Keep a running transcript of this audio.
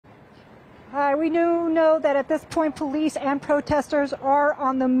We do know that at this point police and protesters are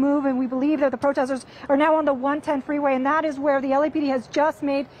on the move, and we believe that the protesters are now on the 110 freeway, and that is where the LAPD has just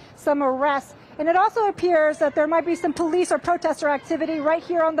made some arrests. And it also appears that there might be some police or protester activity right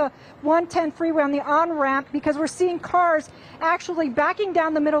here on the 110 freeway on the on-ramp, because we're seeing cars actually backing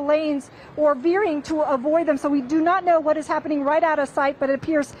down the middle lanes or veering to avoid them. So we do not know what is happening right out of sight, but it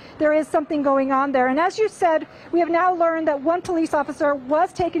appears there is something going on there. And as you said, we have now learned that one police officer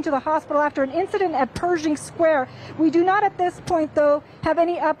was taken to the hospital after an incident at Pershing Square. We do not at this point, though, have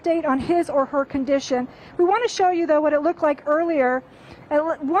any update on his or her condition. We want to show you, though, what it looked like earlier.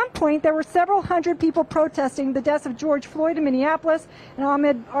 At one point, there were several hundred people protesting the deaths of George Floyd in Minneapolis and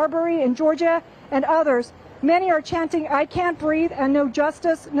Ahmaud Arbery in Georgia and others. Many are chanting, "I can't breathe," and "No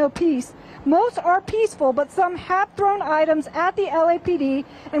justice, no peace." Most are peaceful, but some have thrown items at the LAPD,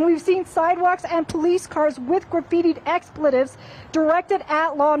 and we've seen sidewalks and police cars with graffitied expletives directed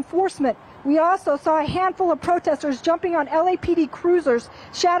at law enforcement. We also saw a handful of protesters jumping on LAPD cruisers,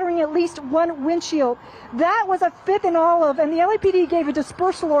 shattering at least one windshield. That was a fifth in Olive, and the LAPD gave a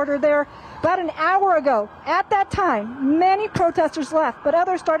dispersal order there about an hour ago. At that time, many protesters left, but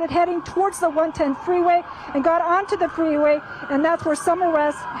others started heading towards the 110 freeway and got onto the freeway, and that's where some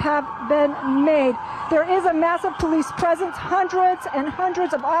arrests have been made. There is a massive police presence, hundreds and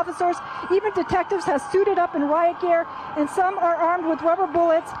hundreds of officers. Even detectives have suited up in riot gear, and some are armed with rubber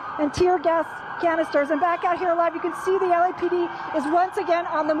bullets and tear gas canisters. And back out here live, you can see the LAPD is once again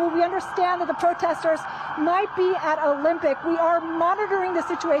on the move. We understand that the protesters might be at Olympic. We are monitoring the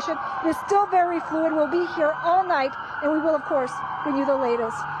situation. It is still very fluid. We'll be here all night, and we will, of course, bring you the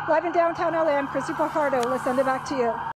latest. Live in downtown LA, I'm Chrissy Fajardo. Let's send it back to you.